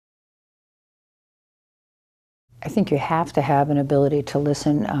I think you have to have an ability to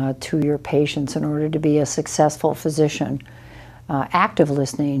listen to your patients in order to be a successful physician. Active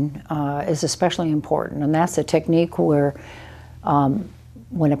listening is especially important, and that's a technique where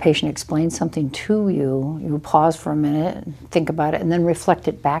when a patient explains something to you, you pause for a minute, think about it, and then reflect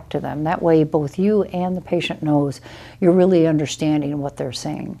it back to them. That way both you and the patient knows you're really understanding what they're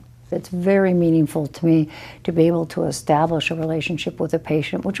saying. It's very meaningful to me to be able to establish a relationship with a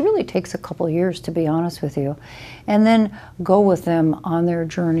patient, which really takes a couple of years, to be honest with you, and then go with them on their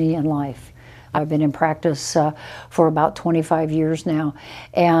journey in life. I've been in practice for about 25 years now,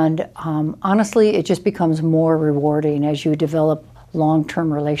 and honestly, it just becomes more rewarding as you develop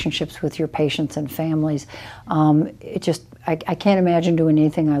long-term relationships with your patients and families. I can't imagine doing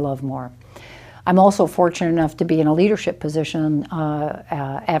anything I love more. I'm also fortunate enough to be in a leadership position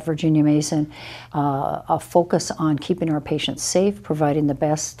at Virginia Mason, a focus on keeping our patients safe, providing the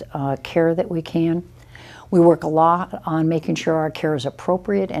best care that we can. We work a lot on making sure our care is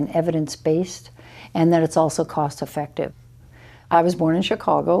appropriate and evidence-based, and that it's also cost-effective. I was born in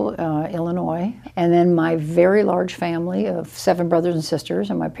Chicago, Illinois, and then my very large family of 7 brothers and sisters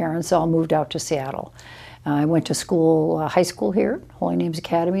and my parents all moved out to Seattle. I went to school, high school here, Holy Names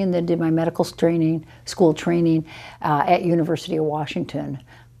Academy, and then did my medical school training at University of Washington.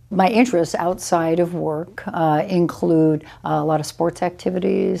 My interests outside of work include a lot of sports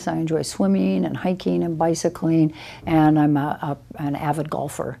activities. I enjoy swimming and hiking and bicycling, and I'm an avid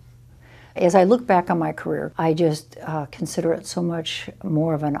golfer. As I look back on my career, I just consider it so much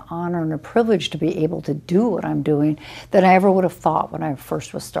more of an honor and a privilege to be able to do what I'm doing than I ever would have thought when I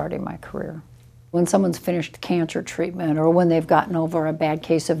first was starting my career. When someone's finished cancer treatment, or when they've gotten over a bad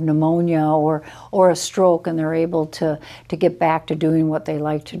case of pneumonia or a stroke and they're able to get back to doing what they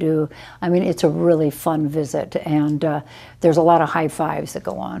like to do, I mean, it's a really fun visit, and there's a lot of high fives that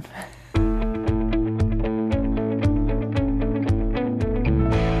go on.